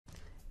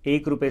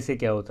एक रुपये से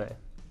क्या होता है?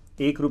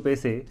 एक रुपये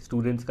से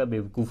स्टूडेंट्स का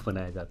बेवकूफ़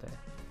बनाया जाता है.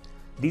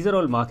 These are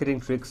all marketing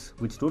tricks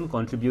which don't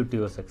contribute to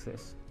your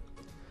success.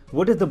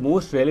 What is the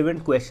most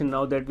relevant question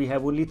now that we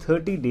have only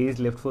 30 days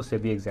left for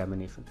SEBI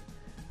examination?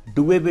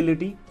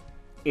 Doability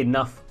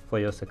enough for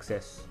your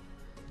success.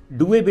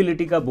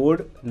 Doability का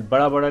board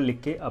बड़ा बड़ा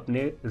लिख के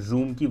अपने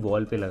room की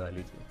wall पे लगा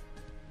लीजिए.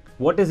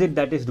 What is it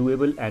that is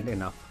doable and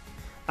enough?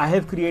 I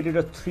have created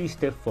a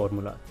 3-step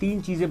formula.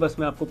 3 चीज़ें बस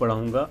मैं आपको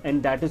पढ़ाऊंगा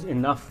and that is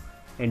enough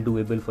and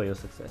doable for your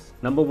success.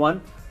 Number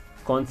 1,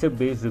 concept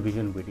based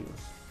revision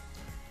videos.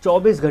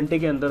 24 घंटे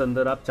के अंदर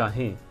अंदर आप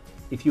चाहें,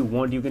 if you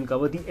want, you can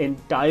cover the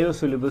entire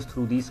syllabus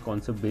through these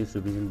concept based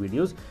revision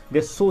videos.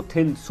 They're so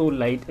thin, so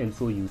light and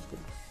so useful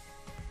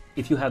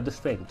if you have the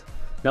strength.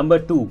 Number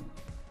 2,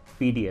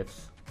 PDFs.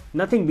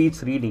 Nothing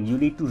beats reading. You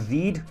need to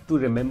read to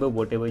remember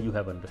whatever you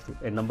have understood.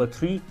 And number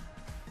 3,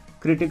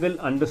 critical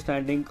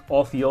understanding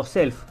of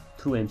yourself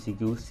through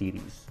MCQ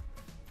series.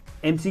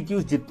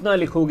 MCQs जितना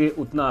लिखोगे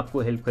उतना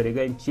आपको help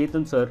करेगा. And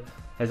Chetan sir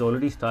has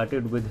already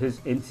started with his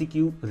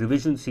MCQ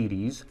revision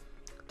series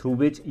through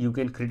which you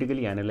can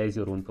critically analyze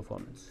your own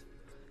performance.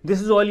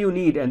 This is all you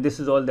need and this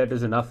is all that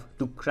is enough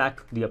to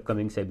crack the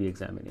upcoming SEBI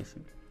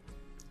examination.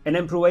 And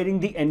I'm providing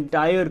the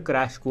entire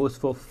crash course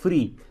for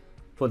free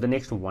for the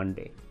next 1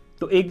 day.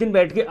 तो एक दिन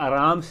बैठ के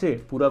आराम से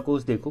पूरा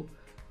course देखो,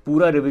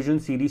 पूरा रिविजन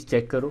सीरीज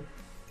चेक करो.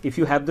 If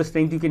you have the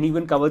strength, you can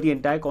even cover the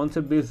entire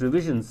concept-based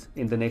revisions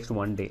in the next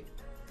 1 day.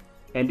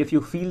 And if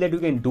you feel that you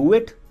can do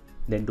it,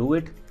 then do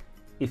it.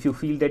 If you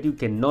feel that you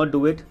cannot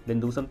do it, then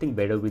do something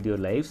better with your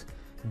lives.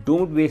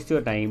 Don't waste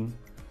your time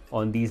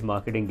on these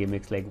marketing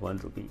gimmicks like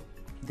 1 rupee.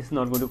 This is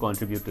not going to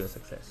contribute to your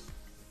success.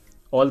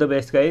 All the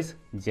best, guys.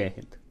 Jai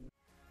Hind.